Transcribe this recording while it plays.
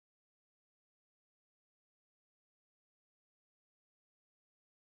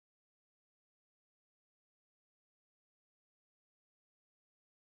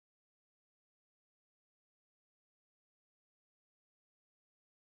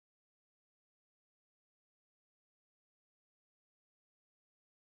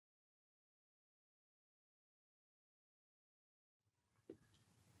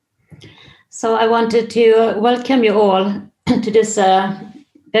So I wanted to welcome you all to this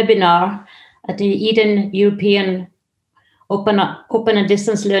webinar at the Eden European Open and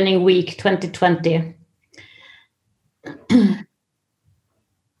Distance Learning Week 2020.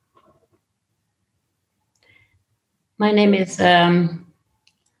 My name is Ebba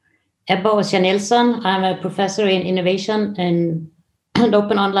Ossiannilsson. I'm a professor in innovation and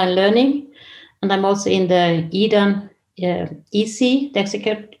open online learning, and I'm also in the Eden EC, the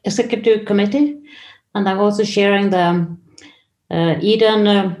executive committee, and I'm also chairing the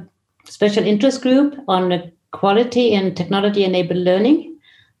Eden special interest group on quality and technology-enabled learning.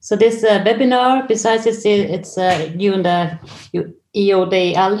 So this webinar, besides it's during the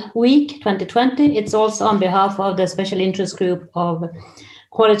EODL week 2020, it's also on behalf of the special interest group of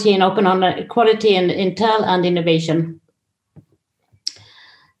quality and open online quality and intel and innovation.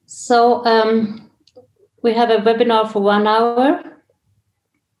 So we have a webinar for 1 hour.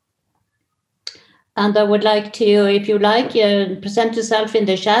 And I would like to, if you like, present yourself in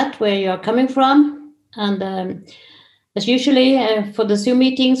the chat where you're coming from. And as usually for the Zoom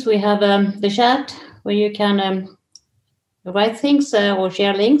meetings, we have the chat where you can write things or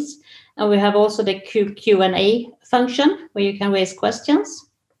share links. And we have also the Q&A function where you can raise questions.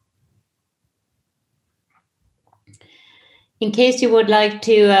 In case you would like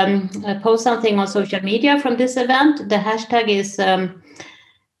to post something on social media from this event, the hashtag is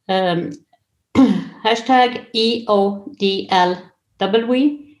hashtag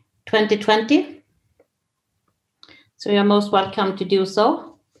EODLW2020. So you're most welcome to do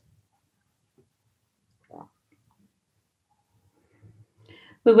so.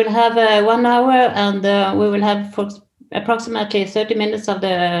 We will have 1 hour, and we will have for approximately 30 minutes of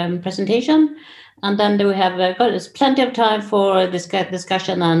the presentation. And then we have plenty of time for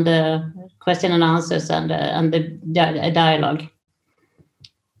discussion and question and answers and the dialogue.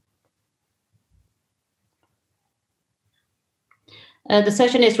 The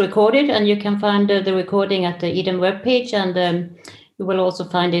session is recorded, and you can find the recording at the Eden webpage, and you will also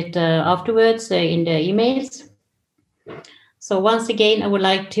find it afterwards in the emails. So once again, I would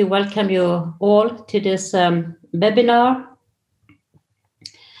like to welcome you all to this webinar.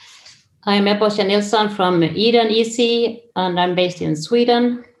 I'm Ebba Ossiannilsson from Eden EC, and I'm based in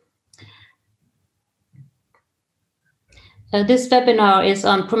Sweden. This webinar is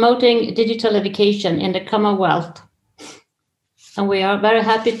on promoting digital education in the Commonwealth. And we are very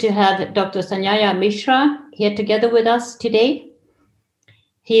happy to have Dr. Sanjaya Mishra here together with us today.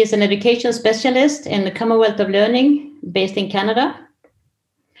 He is an education specialist in the Commonwealth of Learning based in Canada.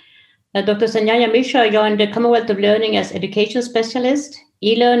 Dr. Sanjaya Mishra joined the Commonwealth of Learning as education specialist,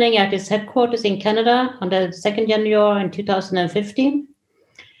 e-learning at its headquarters in Canada on the 2nd January in 2015.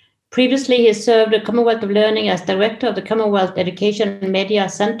 Previously, he served the Commonwealth of Learning as director of the Commonwealth Education Media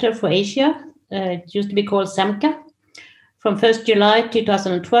Center for Asia, it used to be called SEMCA, from 1st July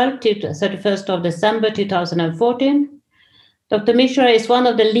 2012 to 31st of December 2014. Dr. Mishra is one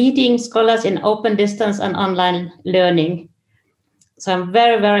of the leading scholars in open distance and online learning. So I'm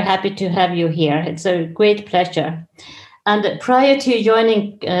very, very happy to have you here. It's a great pleasure. And prior to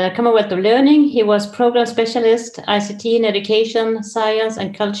joining Commonwealth of Learning, he was program specialist, ICT in education, science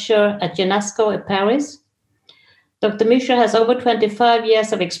and culture at UNESCO in Paris. Dr. Mishra has over 25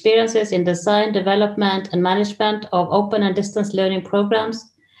 years of experiences in design, development, and management of open and distance learning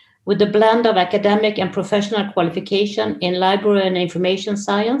programs with a blend of academic and professional qualification in library and information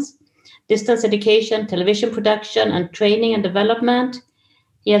science, distance education, television production, and training and development.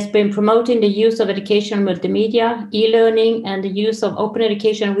 He has been promoting the use of educational multimedia, e-learning, and the use of open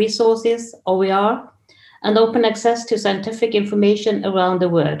education resources, OER, and open access to scientific information around the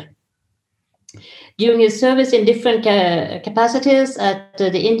world. During his service in different capacities at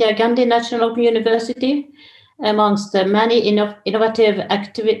the Indira Gandhi National Open University, amongst the many innovative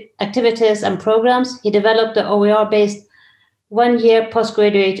activities and programs, he developed the OER-based one-year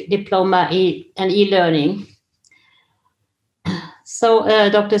postgraduate diploma and e-learning. So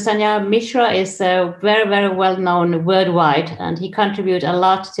Dr. Sanjaya Mishra is very, very well known worldwide, and he contributes a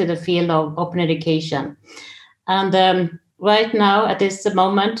lot to the field of open education. And right now, at this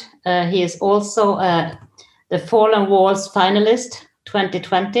moment, he is also the Fallen Walls finalist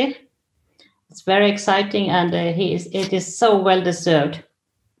 2020. It's very exciting, and it is so well deserved.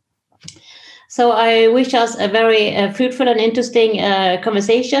 So I wish us a very fruitful and interesting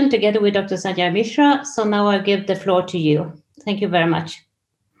conversation together with Dr. Sanjaya Mishra. So now I give the floor to you. Thank you very much.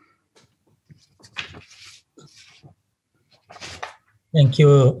 Thank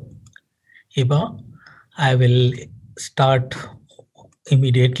you, Ebba. I will start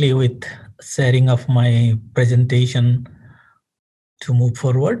immediately with sharing of my presentation to move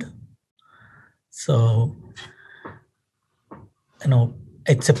forward. So,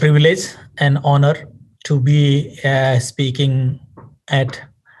 it's a privilege and honor to be speaking at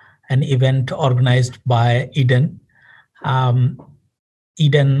an event organized by EDEN.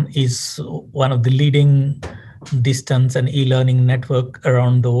 EDEN is one of the leading distance and e-learning network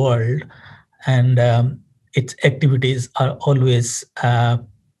around the world, and its activities are always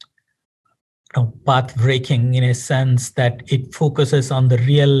path-breaking in a sense that it focuses on the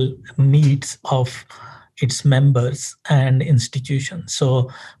real needs of its members and institutions. So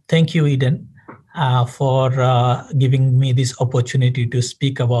thank you, Eden, for giving me this opportunity to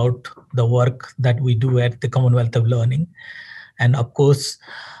speak about the work that we do at the Commonwealth of Learning. And of course,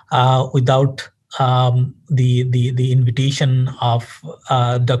 without the invitation of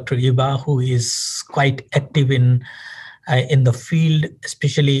Dr. Ebba, who is quite active in the field,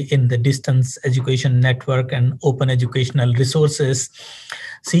 especially in the distance education network and open educational resources,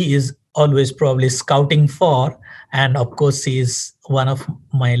 she is always probably scouting for, and of course she is one of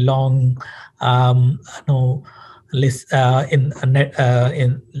my long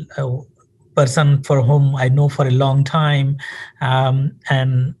person for whom I know for a long time,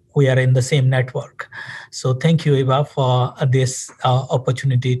 and we are in the same network. So thank you, Eva, for this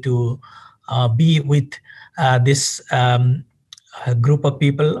opportunity to be with this group of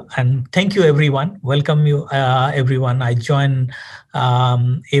people. And thank you, everyone. Welcome you, everyone. I join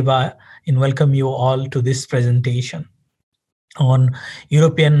Eva in welcome you all to this presentation on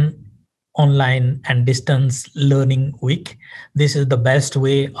European Online and Distance Learning Week. This is the best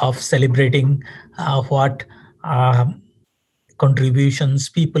way of celebrating what contributions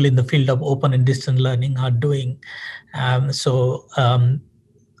people in the field of open and distance learning are doing. I'm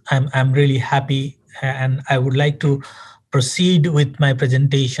really happy, and I would like to proceed with my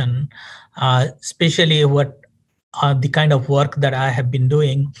presentation, especially what the kind of work that I have been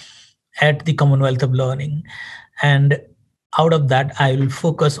doing at the Commonwealth of Learning. And out of that, I will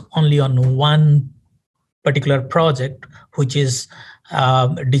focus only on one particular project, which is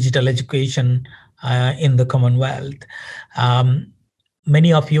digital education in the Commonwealth.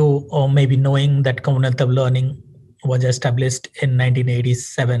 Many of you may be knowing that Commonwealth of Learning was established in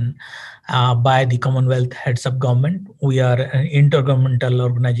 1987 by the Commonwealth Heads of Government. We are an intergovernmental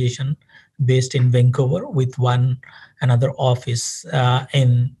organization based in Vancouver with another office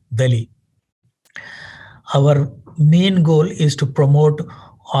in Delhi. Our main goal is to promote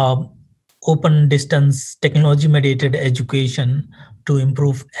open distance technology mediated education to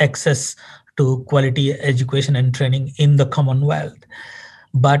improve access to quality education and training in the Commonwealth.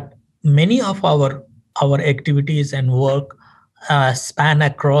 But many of our activities and work span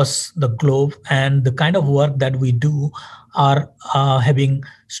across the globe, and the kind of work that we do are having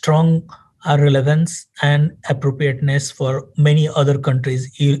strong relevance and appropriateness for many other countries,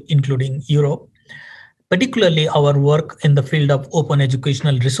 including Europe. Particularly, our work in the field of open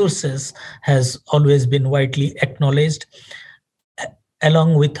educational resources has always been widely acknowledged,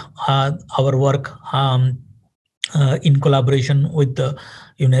 along with our work in collaboration with the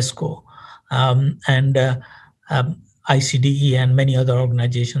UNESCO and ICDE and many other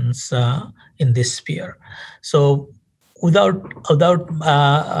organizations in this sphere. So without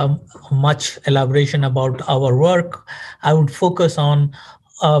much elaboration about our work, I would focus on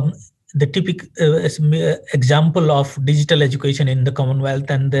the typical example of digital education in the Commonwealth,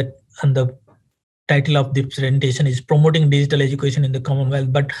 and the title of the presentation is Promoting Digital Education in the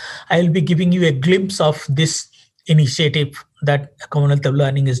Commonwealth. But I will be giving you a glimpse of this initiative that Commonwealth of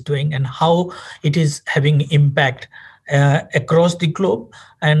Learning is doing and how it is having impact across the globe,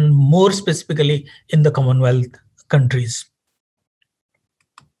 and more specifically in the Commonwealth countries.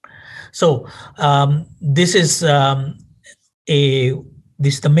 So this is the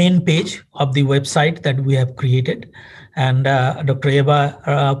main page of the website that we have created, and Dr.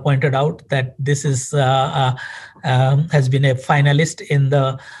 Ebba pointed out that this is has been a finalist in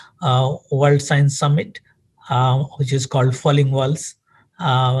the World Science Summit, which is called Falling Walls,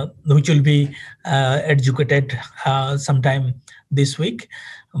 which will be educated sometime this week.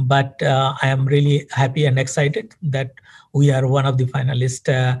 But I am really happy and excited that we are one of the finalists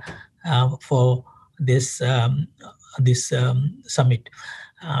for this summit,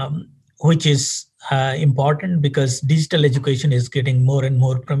 which is important because digital education is getting more and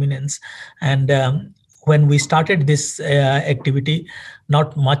more prominence. And when we started this activity,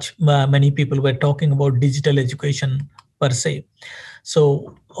 not many people were talking about digital education per se.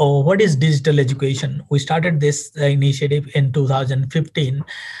 So what is digital education? We started this initiative in 2015,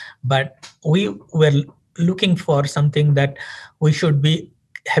 but we were looking for something that we should be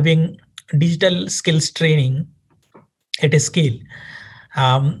having digital skills training at a scale.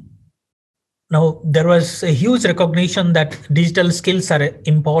 Now, there was a huge recognition that digital skills are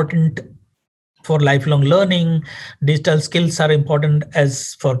important for lifelong learning. Digital skills are important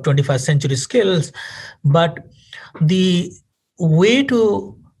as for 21st century skills, but the way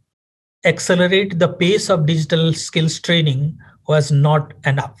to accelerate the pace of digital skills training was not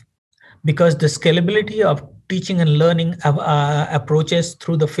enough, because the scalability of teaching and learning approaches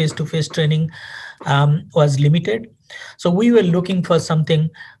through the face-to-face training was limited. So we were looking for something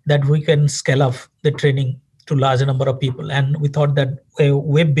that we can scale up the training to larger number of people, and we thought that a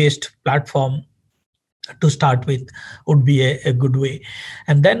web-based platform to start with would be a good way.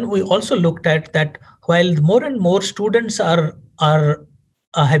 And then we also looked at that while more and more students are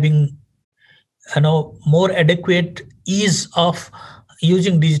having more adequate ease of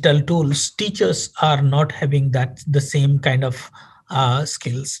using digital tools, teachers are not having the same kind of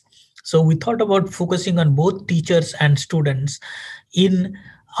skills. So we thought about focusing on both teachers and students in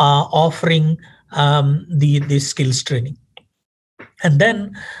offering the skills training. And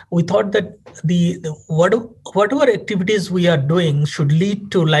then we thought that whatever activities we are doing should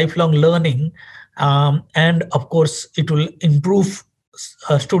lead to lifelong learning, and of course it will improve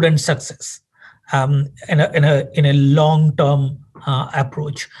student success in a long-term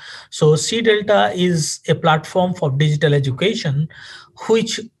approach. So CDelta is a platform for digital education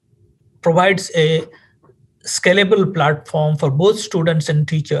which provides a scalable platform for both students and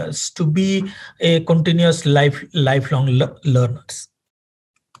teachers to be a continuous lifelong learners.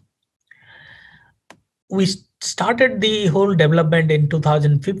 We started the whole development in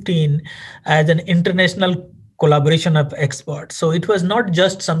 2015 as an international collaboration of experts. So it was not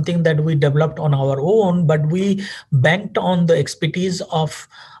just something that we developed on our own, but we banked on the expertise of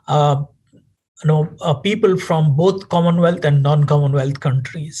people from both Commonwealth and non-Commonwealth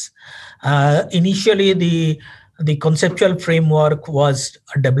countries. Initially, the conceptual framework was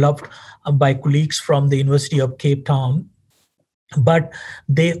developed by colleagues from the University of Cape Town, but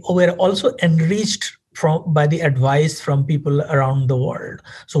they were also enriched by the advice from people around the world.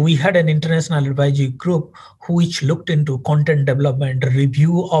 So we had an international advisory group which looked into content development,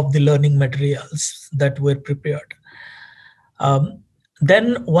 review of the learning materials that were prepared.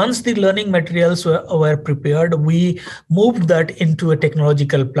 Then once the learning materials were prepared, we moved that into a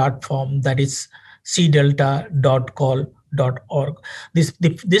technological platform, that is cdelta.call.org.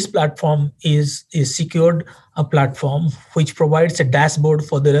 This platform is a secured platform which provides a dashboard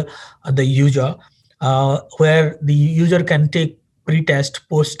for the user, where the user can take pre-test,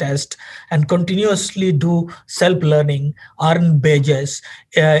 post-test, and continuously do self-learning, earn badges,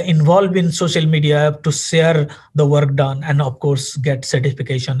 involve in social media to share the work done, and of course get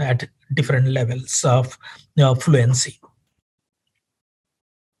certification at different levels of fluency.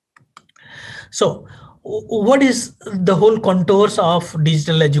 So what is the whole contours of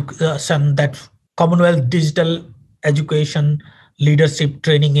digital education, that Commonwealth Digital Education Leadership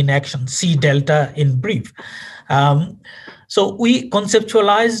Training in Action, CDelta in brief? So we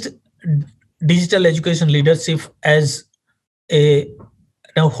conceptualized digital education leadership as a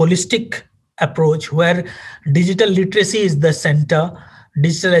holistic approach where digital literacy is the center.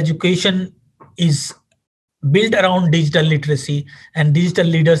 Digital education is built around digital literacy, and digital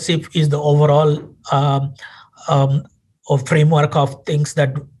leadership is the overall framework of things,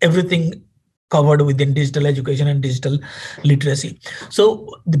 that everything covered within digital education and digital literacy. So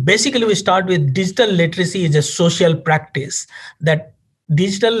basically we start with digital literacy is a social practice, that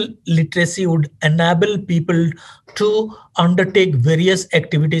digital literacy would enable people to undertake various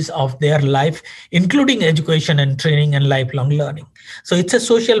activities of their life, including education and training and lifelong learning. So it's a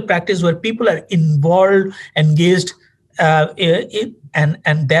social practice where people are involved, engaged,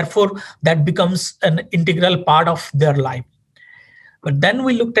 and therefore that becomes an integral part of their life. But then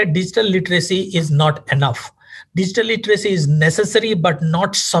we looked at digital literacy is not enough. Digital literacy is necessary but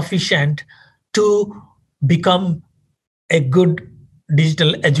not sufficient to become a good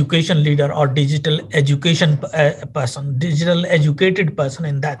digital education leader or digital education person, digital educated person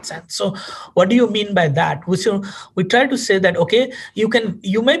in that sense. So what do you mean by that? We try to say that, okay,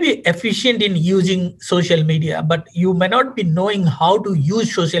 you may be efficient in using social media, but you may not be knowing how to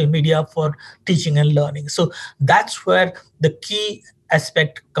use social media for teaching and learning. So that's where the key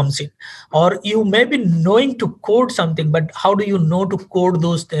aspect comes in. Or you may be knowing to code something, but how do you know to code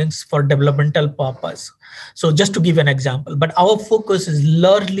those things for developmental purpose? So just to give an example, but our focus is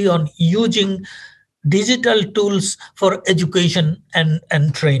largely on using digital tools for education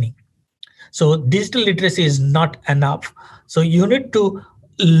and training. So digital literacy is not enough. So you need to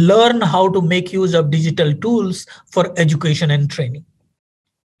learn how to make use of digital tools for education and training.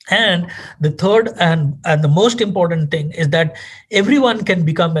 And the third and the most important thing is that everyone can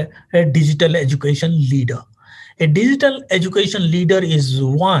become a digital education leader. A digital education leader is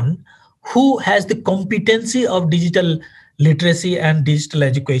one who has the competency of digital literacy and digital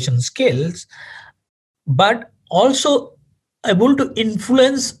education skills, but also able to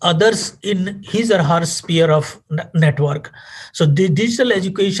influence others in his or her sphere of network. So the digital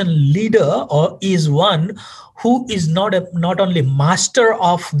education leader or is one who is not only master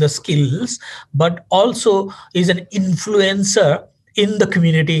of the skills, but also is an influencer in the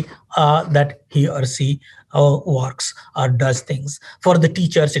community that he or she works or does things. For the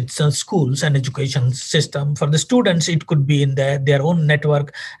teachers, it's schools and education system. For the students, it could be in their own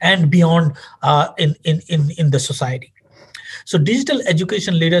network and beyond in the society. So digital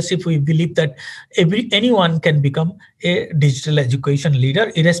education leadership, we believe that anyone can become a digital education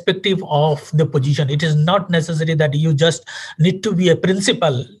leader, irrespective of the position. It is not necessary that you just need to be a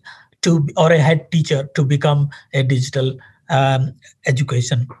principal or a head teacher to become a digital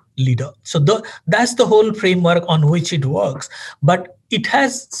education leader. So that's the whole framework on which it works. But it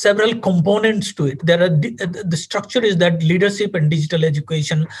has several components to it. The structure is that leadership and digital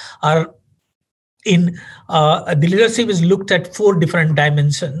education are the leadership is looked at 4 different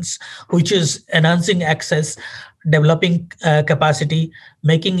dimensions, which is enhancing access, developing capacity,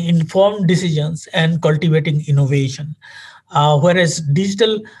 making informed decisions, and cultivating innovation. Whereas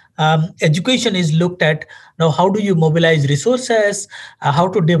digital education is looked at now, how do you mobilize resources, how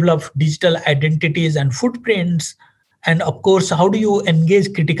to develop digital identities and footprints, and of course, how do you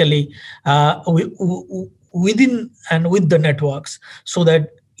engage critically within and with the networks so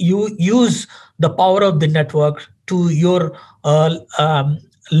that you use the power of the network to your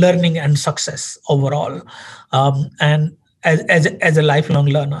learning and success overall, and as a lifelong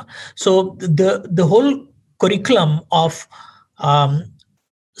learner. So the whole curriculum of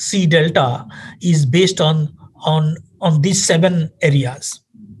C Delta is based on these 7 areas,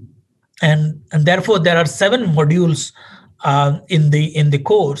 and therefore there are 7 modules in the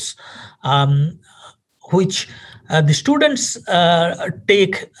course, which the students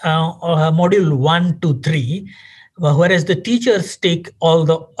take module 1 to 3, whereas the teachers take all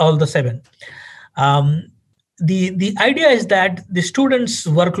the 7. The idea is that the students'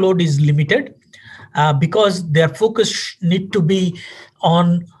 workload is limited because their focus need to be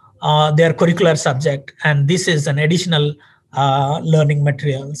on their curricular subject, and this is an additional learning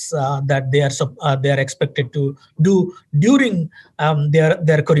materials that they are expected to do during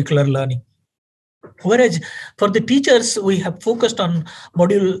their curricular learning. Whereas for the teachers, we have focused on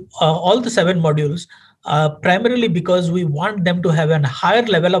all the 7 modules, primarily because we want them to have a higher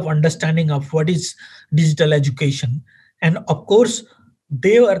level of understanding of what is digital education. And of course,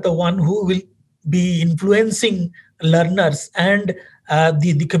 they are the one who will be influencing learners and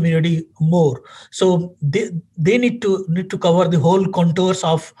the community more. So they need to cover the whole contours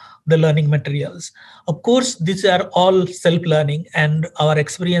of the learning materials. Of course, these are all self-learning, and our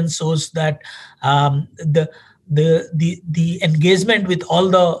experience shows that the engagement with all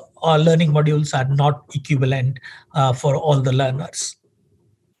the learning modules are not equivalent for all the learners.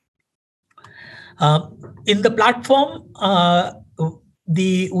 In the platform,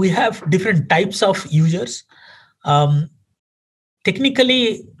 we have different types of users.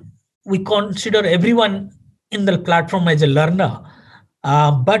 Technically, we consider everyone in the platform as a learner,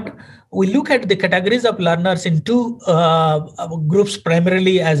 but we look at the categories of learners in 2 groups,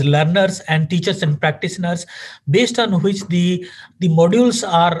 primarily as learners and teachers and practitioners, based on which the modules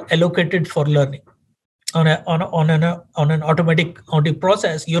are allocated for learning. On an automatic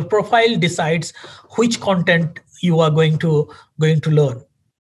process, your profile decides which content you are going to learn.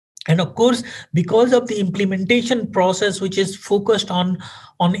 And of course, because of the implementation process, which is focused on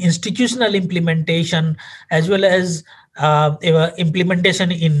institutional implementation as well as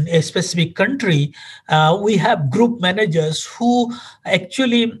implementation in a specific country, we have group managers who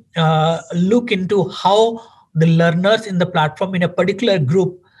actually look into how the learners in the platform in a particular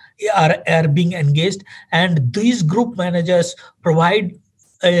group are being engaged. And these group managers provide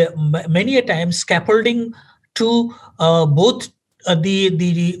many a time scaffolding to both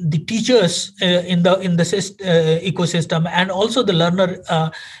the teachers in the ecosystem and also the learner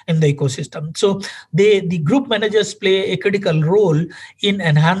in the ecosystem. So the group managers play a critical role in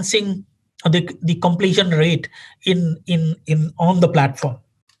enhancing the completion rate on the platform.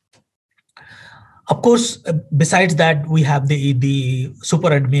 Of course, besides that, we have the super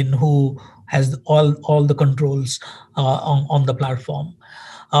admin who has all the controls on the platform.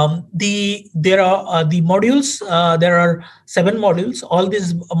 There are the modules. There are 7 modules. All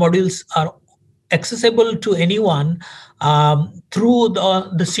these modules are accessible to anyone through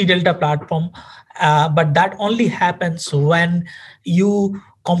the C Delta platform, but that only happens when you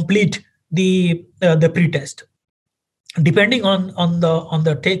complete the pretest. Depending on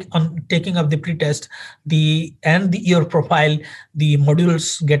taking of the pretest, your profile, the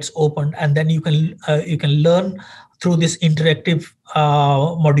modules gets opened, and then you can learn through this interactive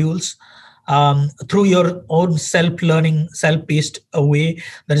modules through your own self-learning, self-paced way.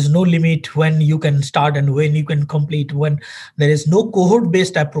 There is no limit when you can start and when you can complete. When there is no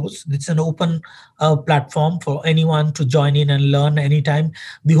cohort-based approach, it's an open platform for anyone to join in and learn anytime.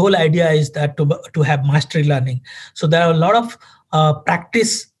 The whole idea is that to have mastery learning. So there are a lot of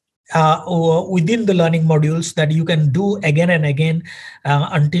practice within the learning modules that you can do again and again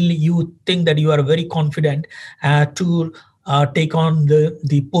until you think that you are very confident to take on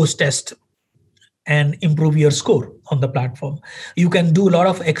the post-test and improve your score on the platform. You can do a lot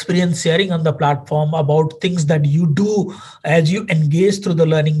of experience sharing on the platform about things that you do as you engage through the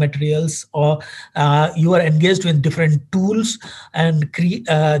learning materials, or you are engaged with different tools and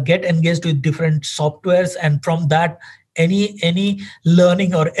get engaged with different softwares, and from that any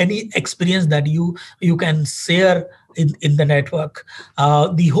learning or any experience that you can share in the network.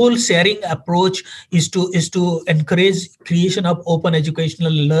 The whole sharing approach is to encourage creation of open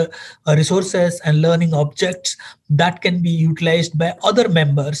educational resources and learning objects that can be utilized by other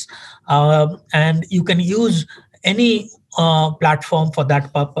members, and you can use any platform for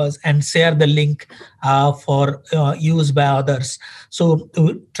that purpose and share the link for use by others. So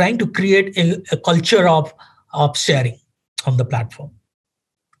trying to create a culture of sharing on the platform.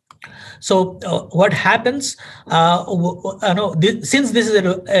 So what happens, since this is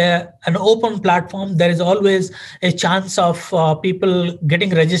an open platform, there is always a chance of people getting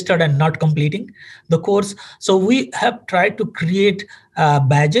registered and not completing the course. So we have tried to create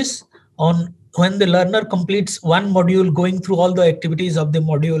badges on when the learner completes one module, going through all the activities of the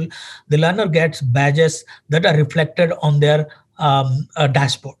module, the learner gets badges that are reflected on their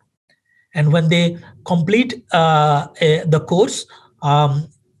dashboard. And when they complete the course,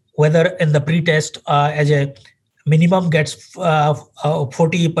 whether in the pretest as a minimum gets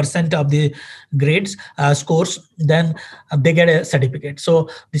 40% of the grades scores, then they get a certificate. So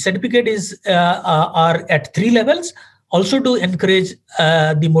the certificate is are at 3 levels, also to encourage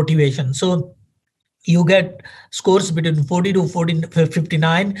the motivation. So you get scores between 40 to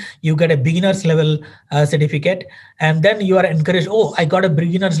 59, you get a beginner's level certificate, and then you are encouraged, oh, I got a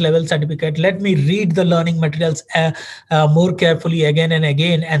beginner's level certificate, let me read the learning materials more carefully again and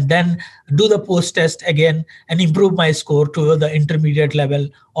again, and then do the post test again and improve my score to the intermediate level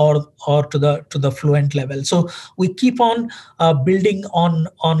or to the fluent level. So we keep on building on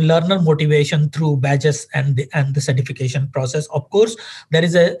learner motivation through badges and the certification process. Of course, there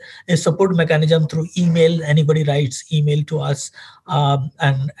is a support mechanism through email. Anybody writes email to us,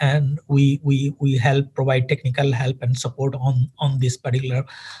 and we help provide technical help and support on this particular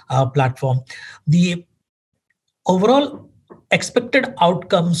platform. The overall expected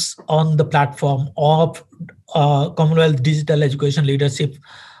outcomes on the platform of Commonwealth Digital Education Leadership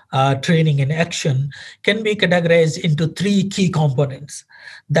Training in Action can be categorized into 3 key components.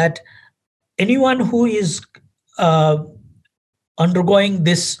 That anyone who is undergoing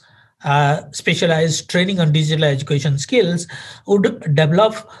this specialized training on digital education skills would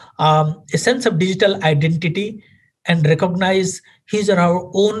develop a sense of digital identity and recognize his or her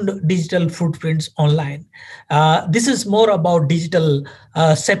own digital footprints online. This is more about digital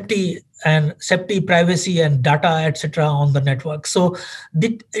safety, privacy, and data, etc. on the network. So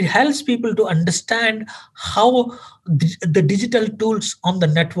it helps people to understand how the digital tools on the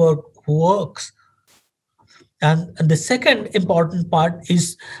network works. And the second important part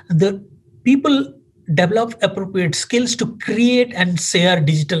is the people develop appropriate skills to create and share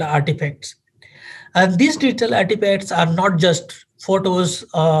digital artifacts. And these digital artifacts are not just photos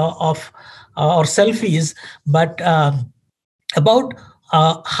of or selfies, but about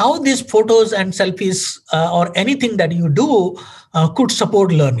how these photos and selfies or anything that you do could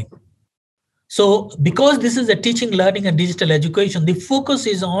support learning. So because this is a teaching, learning, and digital education, the focus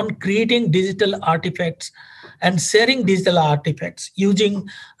is on creating digital artifacts and sharing digital artifacts using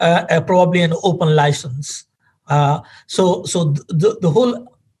probably an open license. So the whole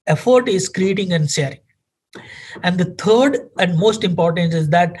effort is creating and sharing. And the third and most important is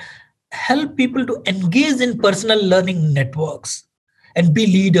that help people to engage in personal learning networks and be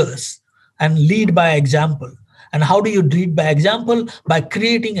leaders and lead by example. And how do you lead by example? By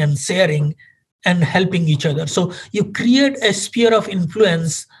creating and sharing and helping each other. So you create a sphere of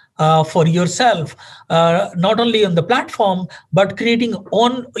influence for yourself, not only on the platform, but creating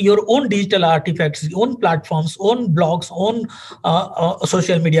on your own digital artifacts, own platforms, own blogs, own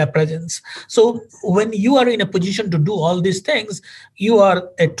social media presence. So when you are in a position to do all these things, you are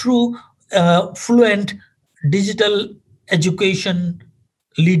a true fluent digital education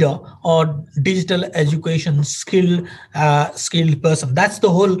leader or digital education skilled person. That's the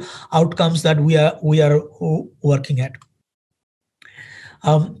whole outcomes that we are working at.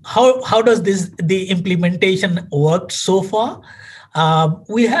 How does the implementation work so far?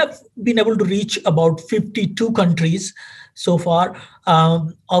 We have been able to reach about 52 countries so far,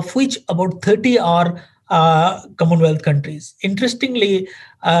 of which about 30 are Commonwealth countries. Interestingly,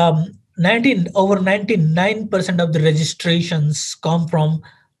 over 99% of the registrations come from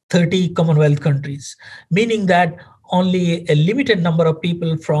 30 Commonwealth countries, meaning that only a limited number of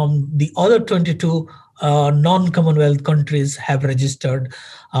people from the other 22 non-Commonwealth countries have registered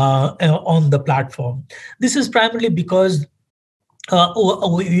on the platform. This is primarily because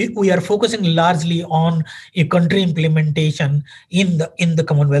we are focusing largely on a country implementation in the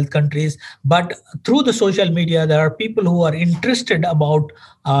Commonwealth countries, but through the social media, there are people who are interested about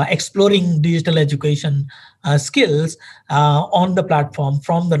exploring digital education skills on the platform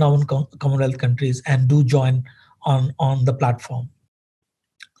from the non-Commonwealth countries and do join on the platform.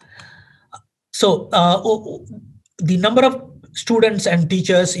 So the number of students and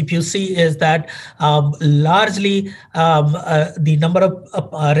teachers, if you see, is that largely the number of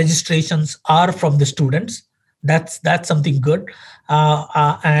registrations are from the students. That's something good.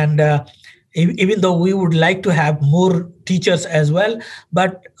 Even though we would like to have more teachers as well,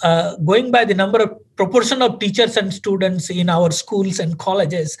 but going by the number of proportion of teachers and students in our schools and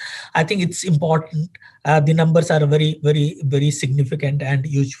colleges, I think it's important. The numbers are very, very, very significant and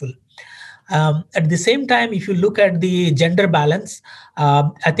useful. At the same time, if you look at the gender balance,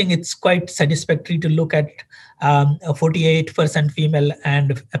 I think it's quite satisfactory to look at 48% female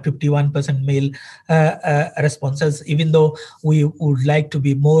and 51% male responses, even though we would like to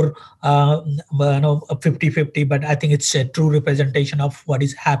be more 50-50, but I think it's a true representation of what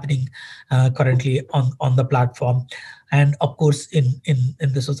is happening currently on the platform, and of course in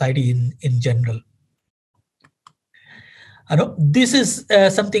the society in general. This is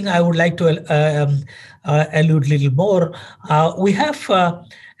something I would like to allude a little more. We have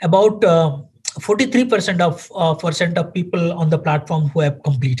about 43% of people on the platform who have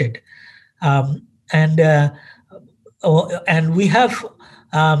completed, and we have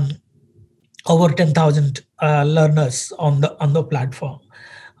over 10,000 learners on the platform.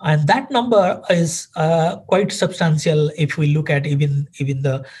 And that number is quite substantial if we look at even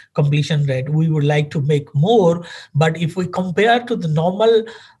the completion rate. We would like to make more, but if we compare to the normal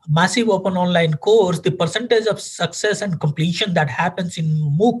massive open online course, the percentage of success and completion that happens in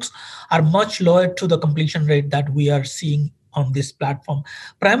MOOCs are much lower to the completion rate that we are seeing on this platform,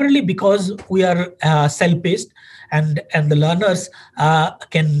 primarily because we are self-paced, and the learners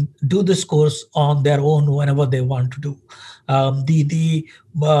can do this course on their own whenever they want to do. The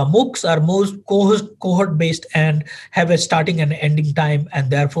MOOCs are most cohort based and have a starting and ending time, and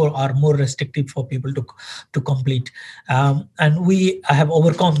therefore are more restrictive for people to complete. And we have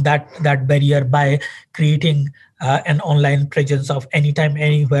overcome that barrier by creating an online presence of anytime,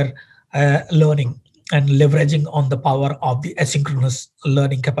 anywhere learning, and leveraging on the power of the asynchronous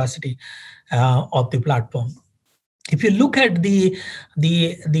learning capacity of the platform. If you look at the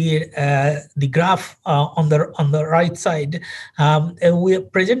graph on the right side, we are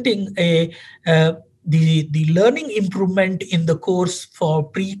presenting the learning improvement in the course for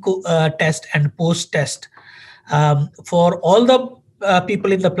pre-test and post-test for all the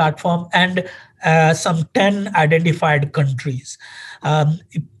people in the platform and some 10 identified countries.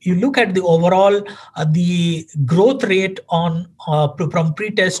 If you look at the overall, the growth rate on from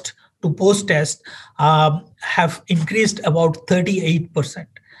pre-test to post-test have increased about 38%,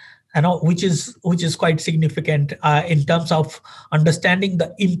 which is quite significant in terms of understanding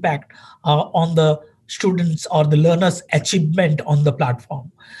the impact on the students or the learners' achievement on the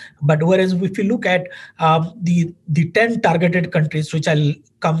platform. But whereas if you look at the 10 targeted countries, which I'll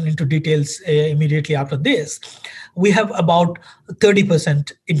come into details immediately after this, we have about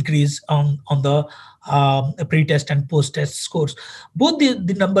 30% increase on the pre-test and post-test scores. Both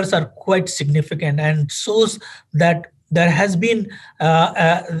the numbers are quite significant and shows that there has been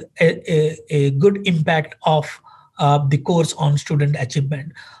a good impact of the course on student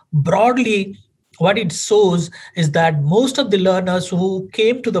achievement. Broadly, what it shows is that most of the learners who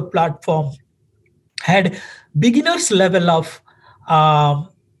came to the platform had beginner's level of our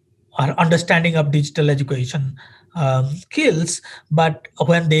understanding of digital education, skills, but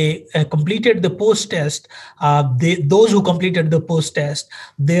when they completed the post-test, those who completed the post-test,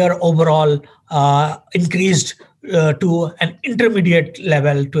 their overall increased to an intermediate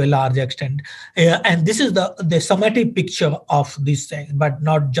level to a large extent. And this is the summative picture of these things, but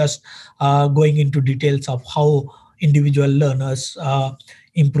not just going into details of how individual learners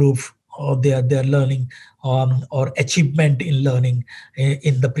improve their learning or achievement in learning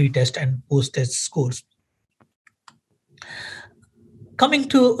in the pre-test and post-test scores. Coming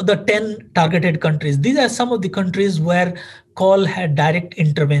to the 10 targeted countries, these are some of the countries where COL had direct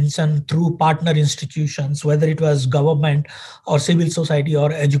intervention through partner institutions, whether it was government or civil society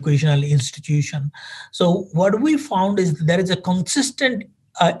or educational institution. So what we found is there is a consistent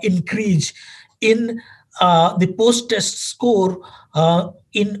increase in the post-test score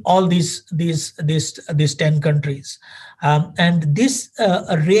in all these 10 countries, and this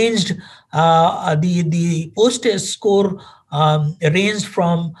ranged the post-test score ranged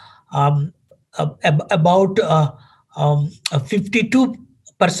from about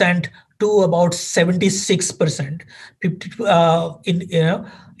 52% to about 76%.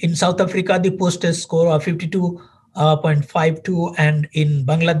 In South Africa, the post-test score of 52.52, and in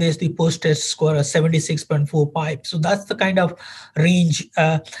Bangladesh, the post-test score is 76.45. So that's the kind of range.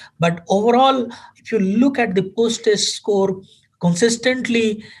 But overall, if you look at the post-test score,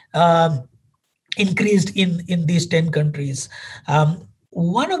 consistently increased in these 10 countries.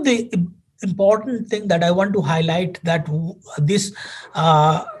 One of the important thing that I want to highlight that this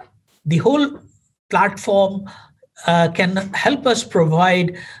the whole platform can help us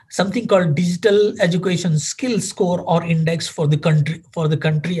provide something called digital education skills score or index for the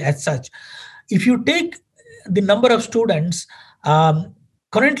country as such. If you take the number of students,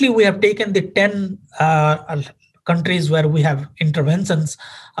 currently we have taken the 10 countries where we have interventions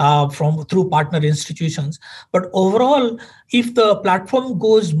through partner institutions. But overall, if the platform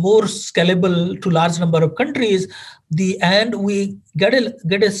goes more scalable to large number of countries, and we get a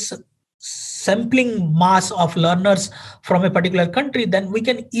sampling mass of learners from a particular country, then we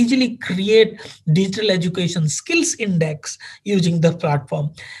can easily create digital education skills index using the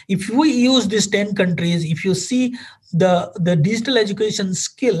platform. If we use these 10 countries, if you see the digital education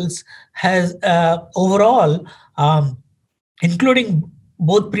skills has overall, including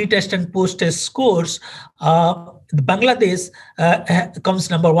both pre-test and post-test scores, Bangladesh comes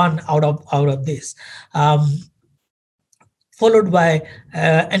number one out of this. Followed by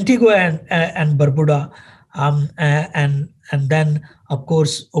Antigua and Barbuda, and then of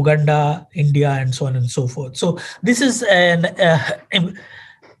course Uganda, India, and so on and so forth. So this is I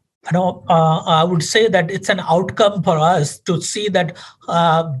would say that it's an outcome for us to see that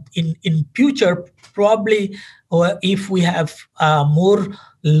in future, probably if we have more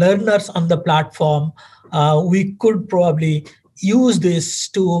learners on the platform, we could probably use this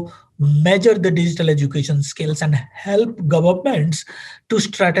to measure the digital education skills and help governments to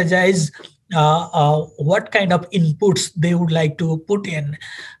strategize what kind of inputs they would like to put in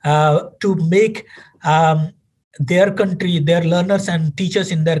to make their country, their learners and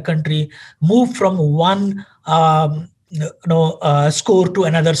teachers in their country move from one score to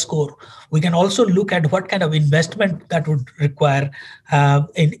another score. We can also look at what kind of investment that would require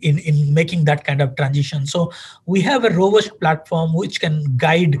in making that kind of transition. So we have a robust platform which can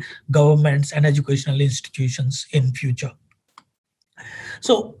guide governments and educational institutions in future.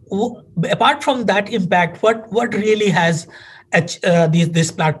 So apart from that impact, what really has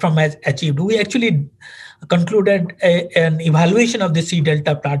this platform has achieved? We actually concluded an evaluation of the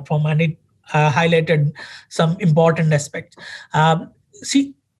C-Delta platform, and it highlighted some important aspects.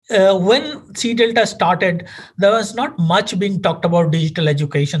 When C-Delta started, there was not much being talked about digital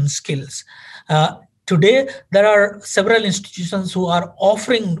education skills. Today, there are several institutions who are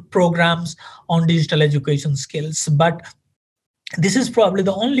offering programs on digital education skills, but this is probably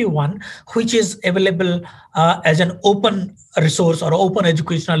the only one which is available as an open resource or open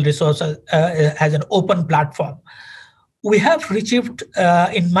educational resource as an open platform. We have achieved,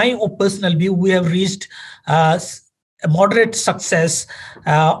 in my personal view, we have reached a moderate success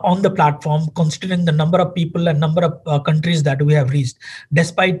on the platform, considering the number of people and number of countries that we have reached,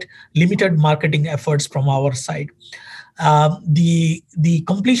 despite limited marketing efforts from our side. The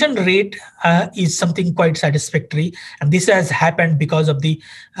completion rate is something quite satisfactory, and this has happened because of the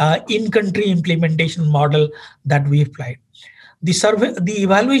in-country implementation model that we applied. The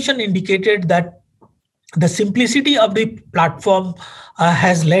evaluation indicated that the simplicity of the platform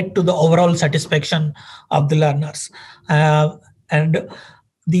has led to the overall satisfaction of the learners. And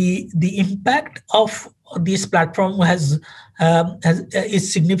the impact of this platform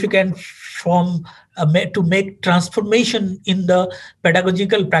is significant from to make transformation in the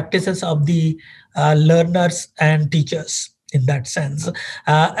pedagogical practices of the learners and teachers. In that sense,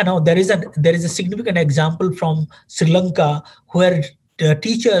 now there is a significant example from Sri Lanka where the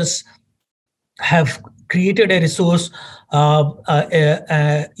teachers have created a resource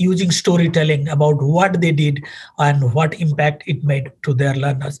using storytelling about what they did and what impact it made to their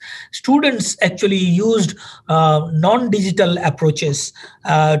learners. Students actually used non-digital approaches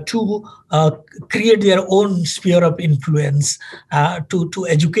to create their own sphere of influence, to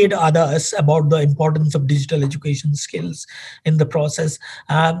educate others about the importance of digital education skills in the process.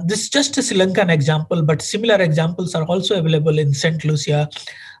 This is just a Sri Lankan example, but similar examples are also available in St. Lucia,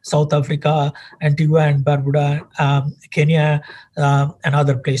 South Africa, Antigua and Barbuda, Kenya, and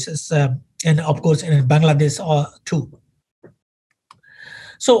other places, and of course in Bangladesh too.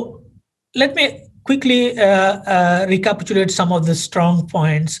 So let me quickly recapitulate some of the strong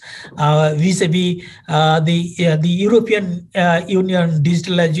points vis-a-vis the European Union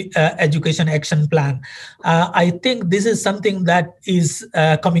Digital Education Action Plan. I think this is something that is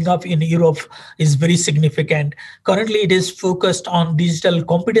coming up in Europe is very significant. Currently, it is focused on digital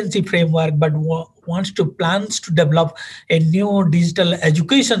competency framework, but plans to develop a new digital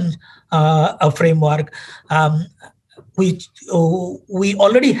education framework. We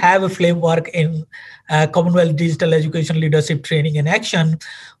already have a framework in Commonwealth Digital Education Leadership Training and Action.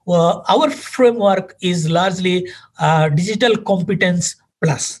 Our framework is largely digital competence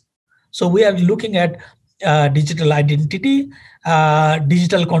plus. So we are looking at digital identity,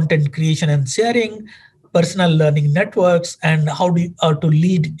 digital content creation and sharing, personal learning networks, and how to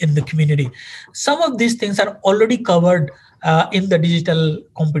lead in the community. Some of these things are already covered in the digital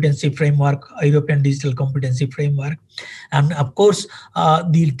competency framework, European Digital Competency Framework. And of course,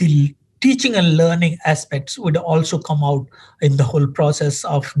 the teaching and learning aspects would also come out in the whole process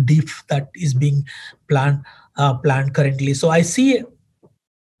of DIF that is being planned currently. So I see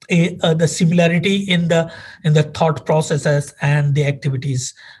the similarity in the thought processes and the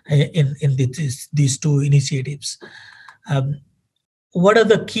activities in these two initiatives. What are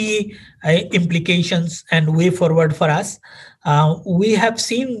the key implications and way forward for us? We have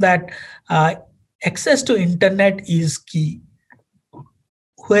seen that access to internet is key.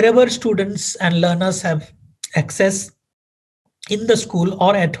 Wherever students and learners have access in the school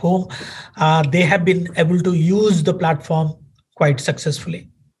or at home, they have been able to use the platform quite successfully.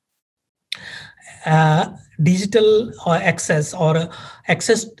 Digital access or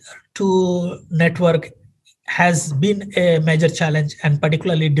access to network has been a major challenge, and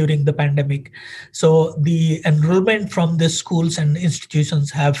particularly during the pandemic. So the enrollment from the schools and institutions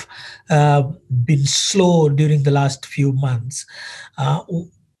have been slow during the last few months.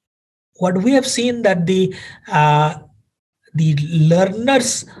 What we have seen that the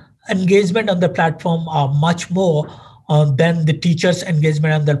learners' engagement on the platform are much more than the teachers'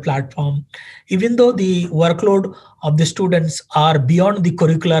 engagement on the platform, even though the workload of the students are beyond the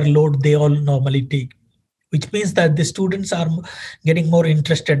curricular load they all normally take, which means that the students are getting more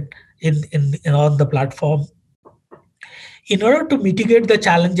interested in on the platform. In order to mitigate the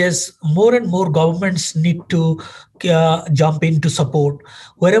challenges, more and more governments need to jump in to support.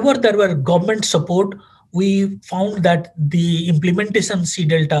 Wherever there were government support, we found that the implementation C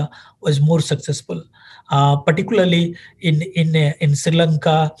Delta was more successful, particularly in Sri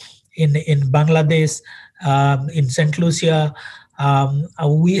Lanka, in Bangladesh, in St. Lucia.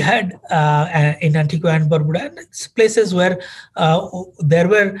 We had in Antigua and Barbuda places where there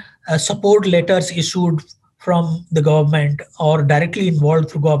were support letters issued from the government or directly involved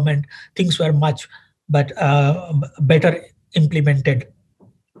through government. Things were much better implemented.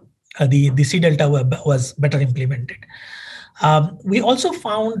 The C Delta was better implemented. We also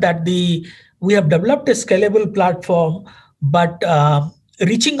found that we have developed a scalable platform, but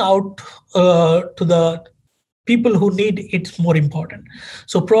reaching out to the people who need it's more important.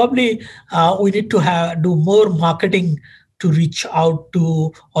 So probably we need to do more marketing to reach out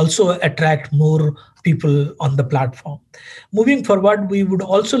to also attract more people on the platform. Moving forward, we would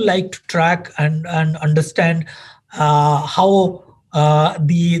also like to track and understand how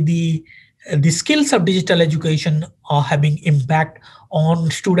the skills of digital education are having impact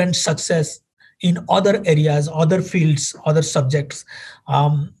on student success in other areas, other fields, other subjects.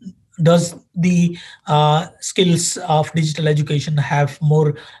 Does the skills of digital education have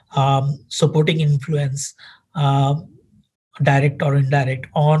more supporting influence? direct or indirect,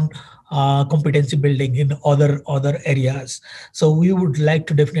 on competency building in other areas. So we would like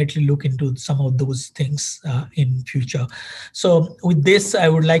to definitely look into some of those things in future. So with this, I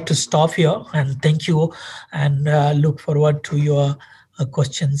would like to stop here and thank you, and look forward to your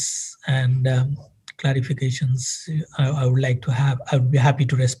questions and clarifications. I would like to have. I would be happy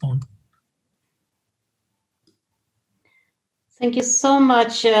to respond. Thank you so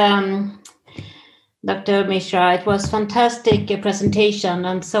much, Dr. Mishra. It was fantastic presentation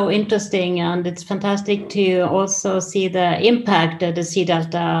and so interesting, and it's fantastic to also see the impact that the Sea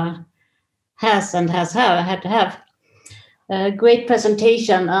Delta has and had to have. Great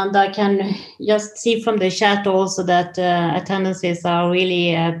presentation, and I can just see from the chat also that attendances are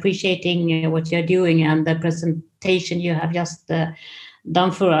really appreciating what you're doing and the presentation you have just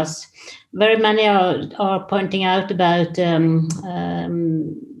done for us. Very many are pointing out about the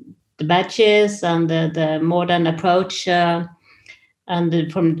badges and the modern approach, and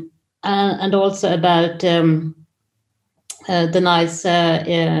also about the nice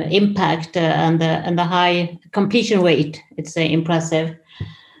impact and the high completion rate. It's impressive.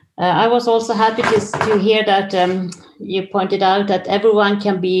 I was also happy to hear that you pointed out that everyone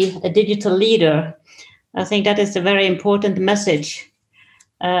can be a digital leader. I think that is a very important message.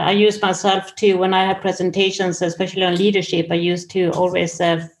 I use myself too, when I have presentations, especially on leadership, I used to always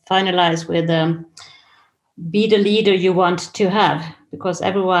finalize with be the leader you want to have, because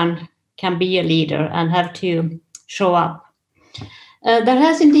everyone can be a leader and have to show up. There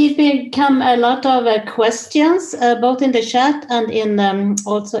has indeed become a lot of questions, both in the chat and in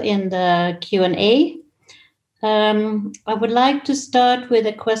also in the Q&A. I would like to start with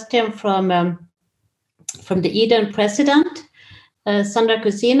a question from the Eden president, Sandra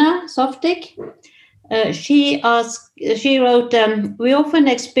Kusina Softik. She wrote, we often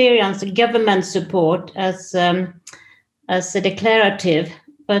experience government support as a declarative,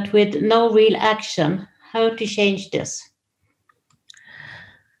 but with no real action. How to change this?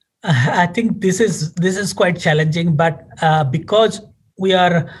 I think this is quite challenging, but because we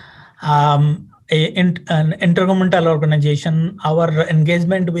are an intergovernmental organization, our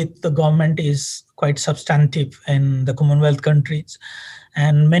engagement with the government is quite substantive in the Commonwealth countries.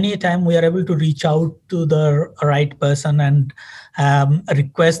 And many a time we are able to reach out to the right person and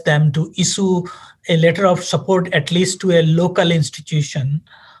request them to issue a letter of support, at least to a local institution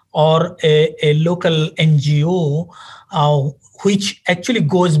or a local NGO, which actually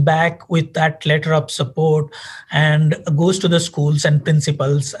goes back with that letter of support and goes to the schools and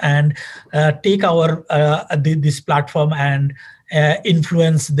principals and take our this platform and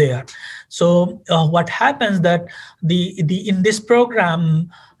influence there. So what happens that in this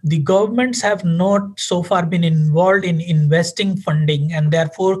program, the governments have not so far been involved in investing funding, and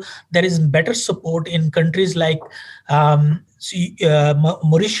therefore there is better support in countries like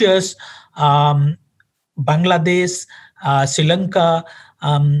Mauritius, Bangladesh, Sri Lanka.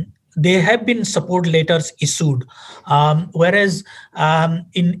 There have been support letters issued, whereas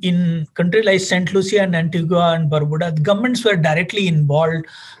in countries like St. Lucia and Antigua and Barbuda, the governments were directly involved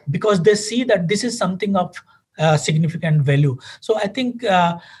because they see that this is something of significant value. So I think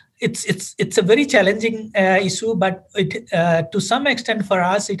it's a very challenging issue, but to some extent for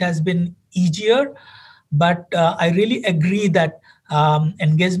us it has been easier. But I really agree that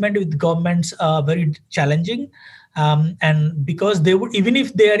engagement with governments are very challenging. And because they would, even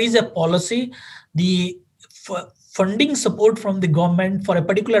if there is a policy, the funding support from the government for a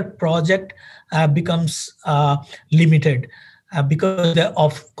particular project becomes limited because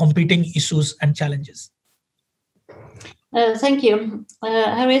of competing issues and challenges. Thank you.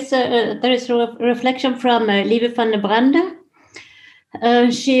 There is a reflection from Lieve van der Brande.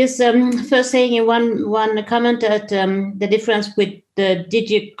 She is first saying in one comment that the difference with the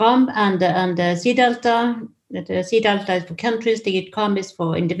DigiCom and the Sea Delta. That the Sea Delta is for countries, the DIGCOM is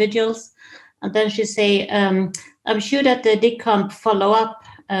for individuals. And then she say, I'm sure that the DIGCOM follow-up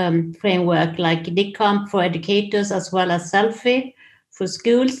framework, like DIGCOM for educators as well as SELFIE for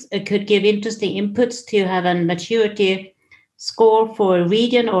schools, could give interesting inputs to have a maturity score for a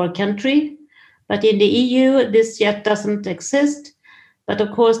region or a country. But in the EU, this yet doesn't exist. But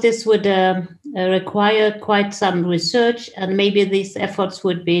of course, this would require quite some research, and maybe these efforts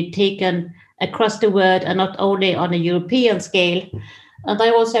would be taken across the world and not only on a European scale. And I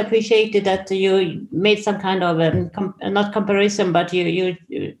also appreciated that you made some kind of not comparison, but you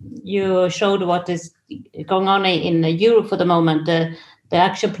showed what is going on in Europe for the moment, the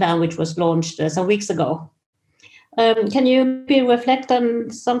action plan which was launched some weeks ago. Can you reflect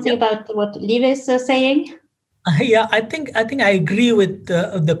on something about what Lieve is saying? Yeah, I think I agree with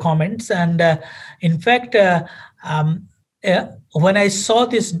the comments, and in fact, when I saw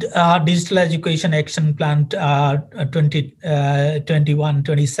this Digital Education Action Plan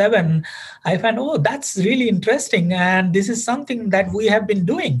 2021-27, I found, oh, that's really interesting. And this is something that we have been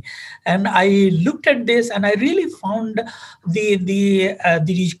doing. And I looked at this and I really found the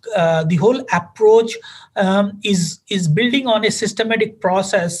whole approach is building on a systematic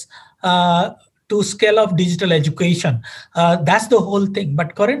process to scale of digital education. That's the whole thing.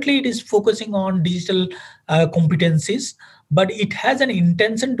 But currently it is focusing on digital competencies, but it has an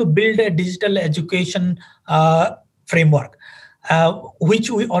intention to build a digital education framework, which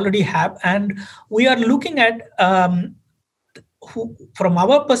we already have. And we are looking at, from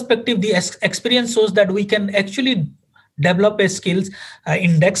our perspective, the experience shows that we can actually develop a skills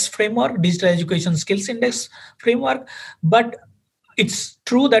index framework, digital education skills index framework. But it's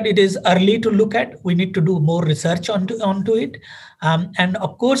true that it is early to look at. We need to do more research onto it. And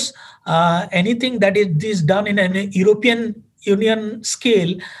of course, anything that is done in an European Union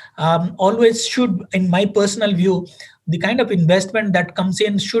scale always should, in my personal view, the kind of investment that comes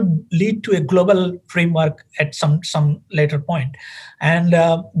in should lead to a global framework at some later point. And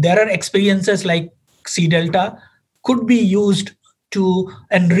there are experiences like CDelta could be used to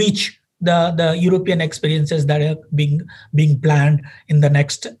enrich the European experiences that are being planned in the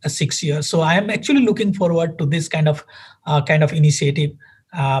next 6 years. So I am actually looking forward to this kind of initiative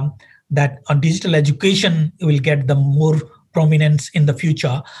that on digital education will get the more prominence in the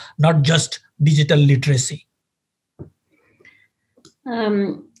future, not just digital literacy.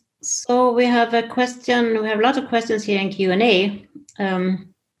 So we have a question. We have a lot of questions here in Q&A.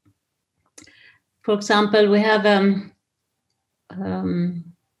 For example, we have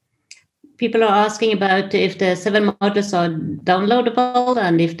people are asking about if the 7 modules are downloadable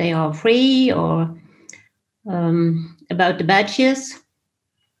and if they are free, or about the badges.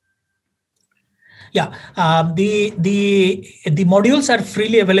 Yeah, the modules are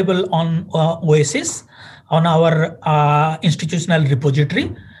freely available on Oasis, on our institutional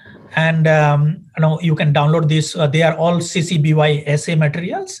repository, and you can download this. They are all CC BY SA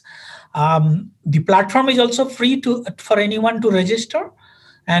materials. The platform is also free for anyone to register.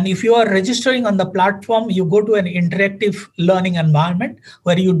 And if you are registering on the platform, you go to an interactive learning environment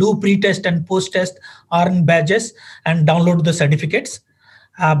where you do pre-test and post-test, earn badges, and download the certificates.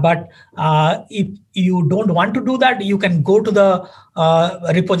 But if you don't want to do that, you can go to the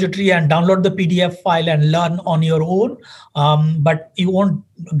repository and download the PDF file and learn on your own. But you won't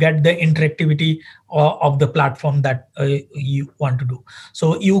get the interactivity of the platform that you want to do.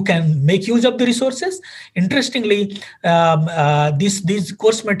 So you can make use of the resources. Interestingly, these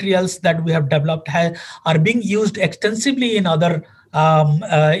course materials that we have developed are being used extensively in other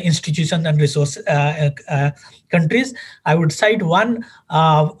institutions and resource countries. I would cite one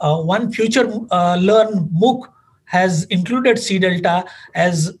Future Learn MOOC has included CDelta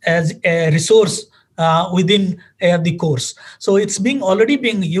as a resource within the course. So it's already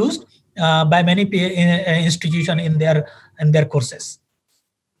being used by many institutions in their courses.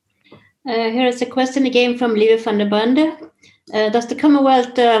 Here is a question again from Lieve van der Brande. Does the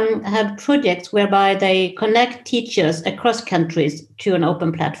Commonwealth have projects whereby they connect teachers across countries to an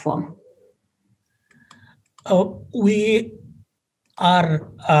open platform? We are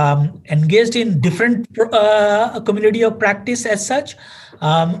engaged in different community of practice as such.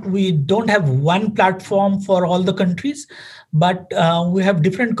 We don't have one platform for all the countries, but we have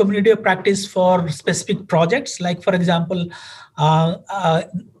different community of practice for specific projects. Like, for example,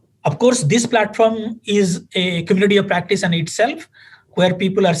 of course, this platform is a community of practice in itself, where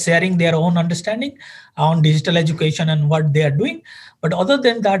people are sharing their own understanding on digital education and what they are doing. But other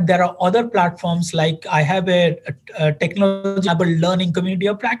than that, there are other platforms, like I have a technology-enabled learning community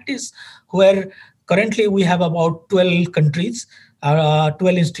of practice, where currently we have about 12 countries, 12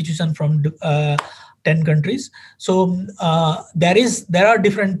 institutions from 10 countries. So there are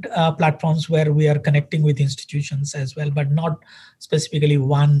different platforms where we are connecting with institutions as well, but not specifically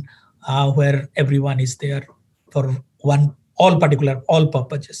one where everyone is there for all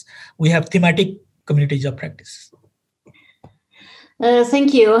purposes. We have thematic communities of practice.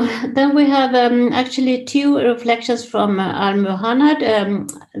 Thank you. Then we have actually 2 reflections from Al-Muhannad.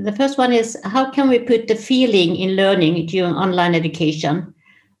 The first one is, how can we put the feeling in learning during online education?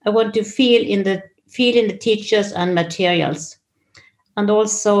 I want to feel in the teachers and materials. And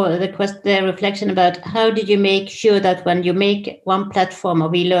also the reflection about, how did you make sure that when you make one platform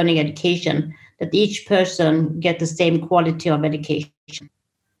of e-learning education, that each person get the same quality of education?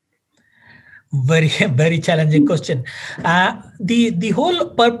 Very, very challenging question. The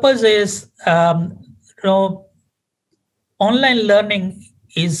whole purpose is, online learning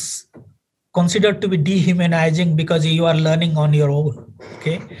is considered to be dehumanizing because you are learning on your own.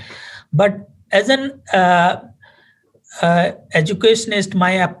 Okay, but as an educationist,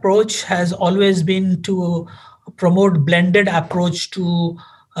 my approach has always been to promote blended approach to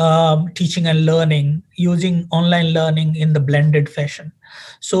teaching and learning, using online learning in the blended fashion.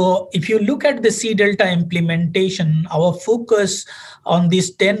 So if you look at the C Delta implementation, our focus on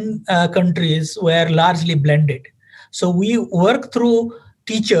these 10 countries were largely blended. So we work through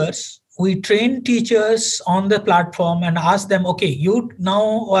teachers. We train teachers on the platform and ask them, okay, you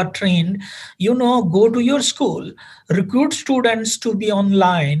now are trained, go to your school, recruit students to be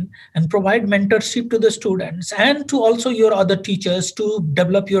online and provide mentorship to the students and to also your other teachers to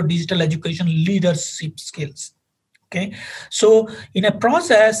develop your digital education leadership skills. Okay, so in a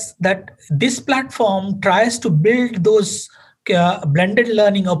process that this platform tries to build those blended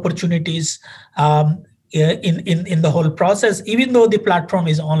learning opportunities in the whole process, even though the platform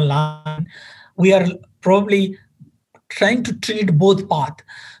is online, we are probably trying to treat both paths.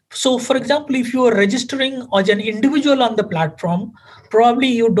 So for example, if you are registering as an individual on the platform, probably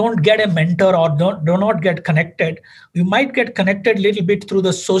you don't get a mentor or do not get connected. You might get connected a little bit through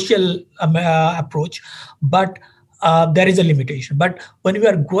the social approach, but there is a limitation. But when we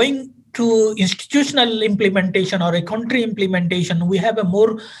are going to institutional implementation or a country implementation, we have a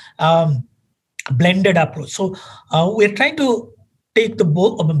more blended approach. So we're trying to take the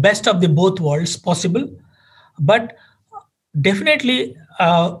best of the both worlds possible, but definitely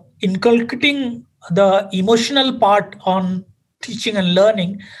inculcating the emotional part on teaching and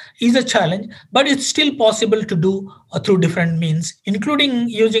learning is a challenge, but it's still possible to do through different means, including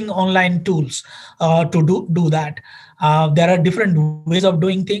using online tools to do that. There are different ways of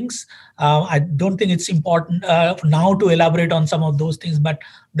doing things. I don't think it's important now to elaborate on some of those things, but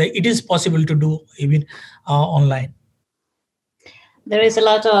it is possible to do even online. There is a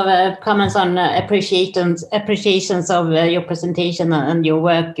lot of comments on appreciations of your presentation and your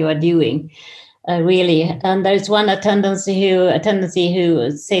work you are doing, really. And there is one tendency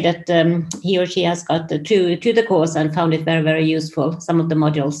who say that he or she has got to the course and found it very, very useful, some of the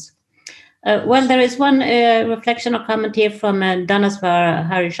modules. Well, there is one reflection or comment here from Dhanaswar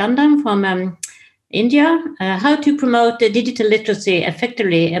Harishandan from India. How to promote digital literacy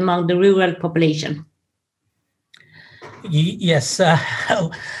effectively among the rural population? Yes,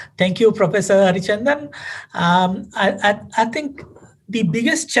 thank you, Professor Harichandan. I think the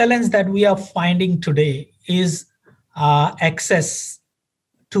biggest challenge that we are finding today is access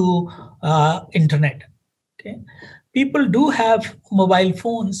to internet. Okay, people do have mobile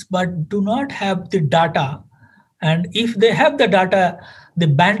phones, but do not have the data, and if they have the data, the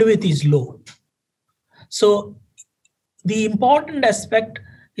bandwidth is low. So the important aspect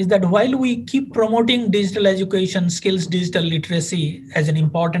is that while we keep promoting digital education, skills, digital literacy as an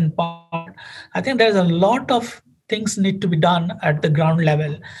important part, I think there's a lot of things need to be done at the ground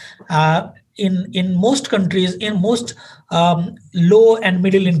level. In most countries, in most low and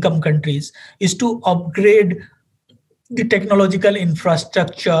middle income countries, is to upgrade the technological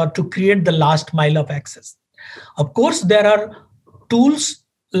infrastructure to create the last mile of access. Of course, there are tools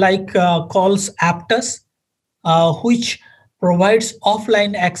like calls Aptus, which provides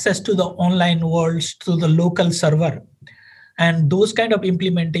offline access to the online worlds to the local server. And those kind of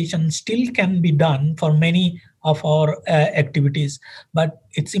implementations still can be done for many of our activities. But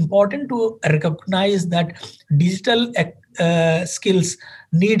it's important to recognize that digital skills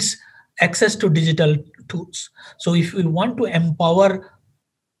needs access to digital tools. So if we want to empower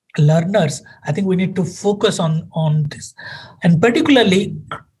learners, I think we need to focus on this. And particularly,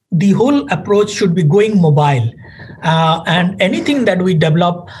 the whole approach should be going mobile. And anything that we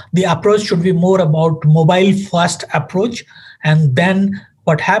develop, the approach should be more about mobile first approach. And then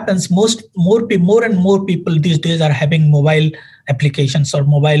what happens, more and more people these days are having mobile applications or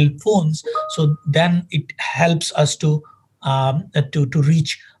mobile phones. So then it helps us to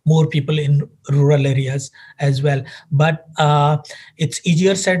reach more people in rural areas as well. But it's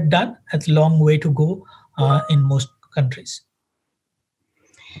easier said than. It's a long way to go in most countries.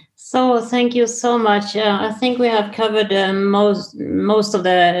 So thank you so much. I think we have covered most of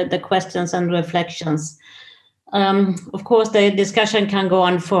the questions and reflections. Of course, the discussion can go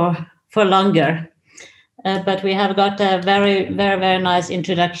on for longer, but we have got a very, very, very nice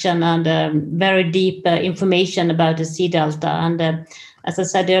introduction and very deep information about the C Delta. And as I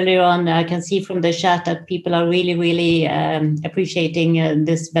said earlier on, I can see from the chat that people are really, really appreciating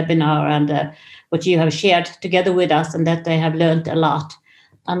this webinar and what you have shared together with us, and that they have learned a lot.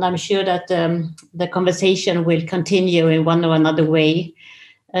 And I'm sure that the conversation will continue in one or another way.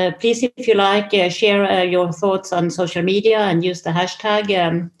 Please, if you like, share your thoughts on social media and use the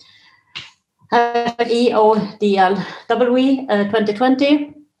hashtag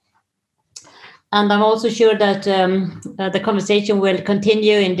EODLW2020. And I'm also sure that the conversation will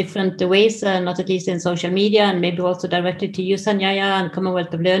continue in different ways, not at least in social media, and maybe also directly to you, Sanjaya, and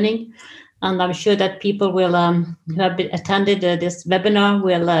Commonwealth of Learning. And I'm sure that people will who have attended this webinar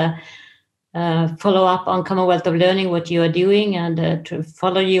will follow up on Commonwealth of Learning, what you are doing, and to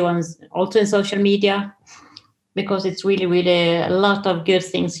follow you on also in social media, because it's really, really a lot of good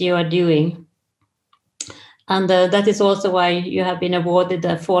things you are doing. And that is also why you have been awarded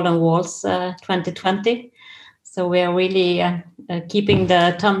the Fallen Walls 2020. So we are really keeping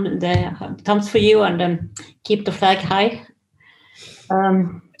the thumbs for you and keep the flag high.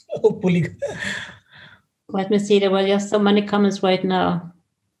 Hopefully. Let me see, there were just so many comments right now.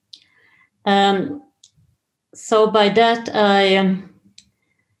 So by that, I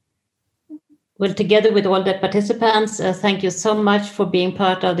will, together with all the participants, thank you so much for being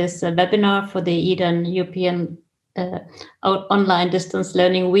part of this webinar for the EDEN European Online Distance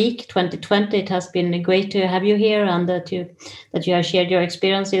Learning Week 2020. It has been great to have you here, and that you have shared your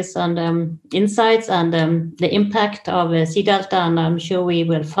experiences and insights and the impact of C-Delta, and I'm sure we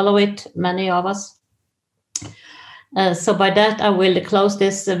will follow it, many of us. So by that, I will close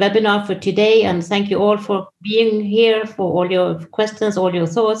this webinar for today, and thank you all for being here, for all your questions, all your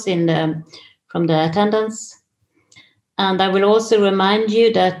thoughts from the attendance. And I will also remind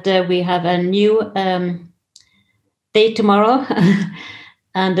you that we have a new day tomorrow.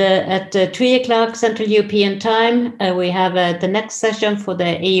 And at 3 o'clock Central European Time, we have the next session for the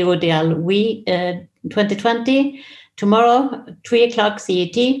EODLW 2020, tomorrow, 3 o'clock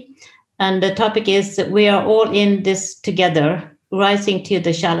CET. And the topic is, we are all in this together, rising to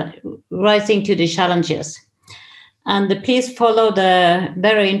the challenges. And please follow the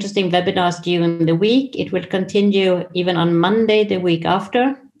very interesting webinars during the week. It will continue even on Monday, the week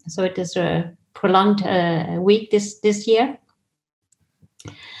after. So it is a prolonged week this year.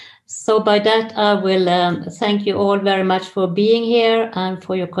 So by that, I will thank you all very much for being here and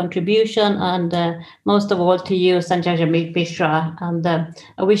for your contribution, and most of all to you, Sanjaya Mishra. And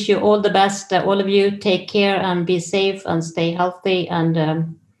I wish you all the best. All of you, take care and be safe and stay healthy, and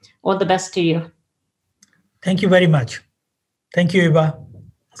all the best to you. Thank you very much. Thank you, Ebba.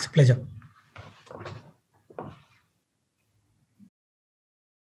 It's a pleasure.